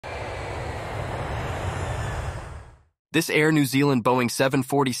This Air New Zealand Boeing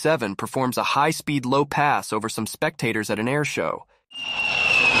 747 performs a high-speed low pass over some spectators at an air show.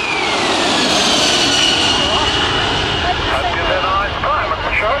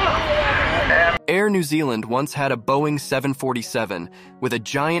 Air New Zealand once had a Boeing 747 with a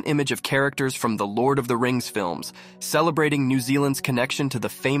giant image of characters from the Lord of the Rings films, celebrating New Zealand's connection to the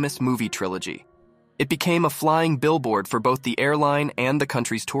famous movie trilogy. It became a flying billboard for both the airline and the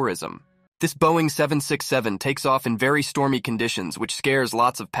country's tourism. This Boeing 767 takes off in very stormy conditions, which scares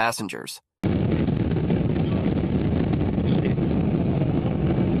lots of passengers.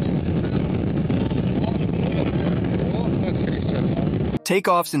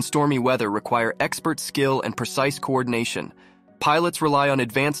 Takeoffs in stormy weather require expert skill and precise coordination. Pilots rely on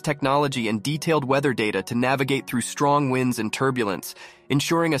advanced technology and detailed weather data to navigate through strong winds and turbulence,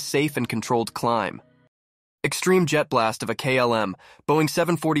 ensuring a safe and controlled climb. Extreme jet blast of a KLM, Boeing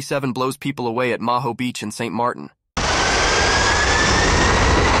 747 blows people away at Maho Beach in St. Maarten.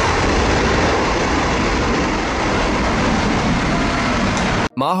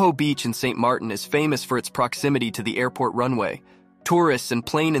 Maho Beach in St. Maarten is famous for its proximity to the airport runway. Tourists and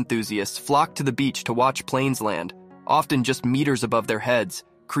plane enthusiasts flock to the beach to watch planes land, often just meters above their heads,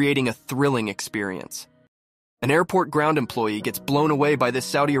 creating a thrilling experience. An airport ground employee gets blown away by this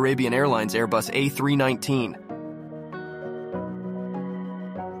Saudi Arabian Airlines Airbus A319.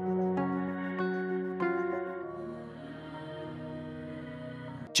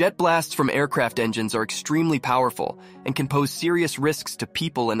 Jet blasts from aircraft engines are extremely powerful and can pose serious risks to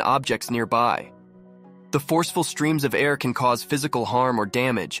people and objects nearby. The forceful streams of air can cause physical harm or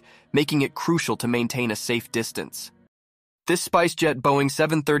damage, making it crucial to maintain a safe distance. This SpiceJet Boeing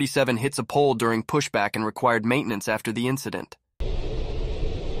 737 hits a pole during pushback and required maintenance after the incident.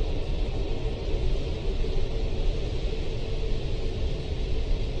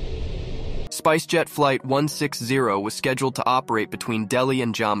 SpiceJet Flight 160 was scheduled to operate between Delhi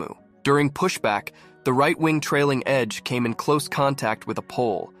and Jammu. During pushback, the right-wing trailing edge came in close contact with a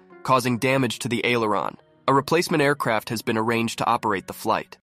pole, causing damage to the aileron. A replacement aircraft has been arranged to operate the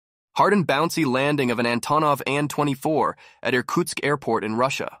flight. Hard and bouncy landing of an Antonov An-24 at Irkutsk airport in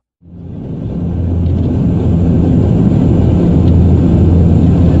Russia.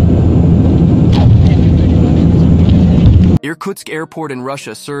 Irkutsk airport in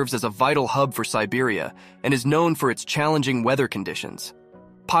Russia serves as a vital hub for Siberia and is known for its challenging weather conditions.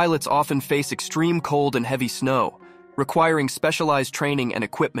 Pilots often face extreme cold and heavy snow, requiring specialized training and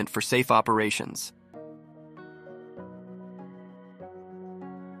equipment for safe operations.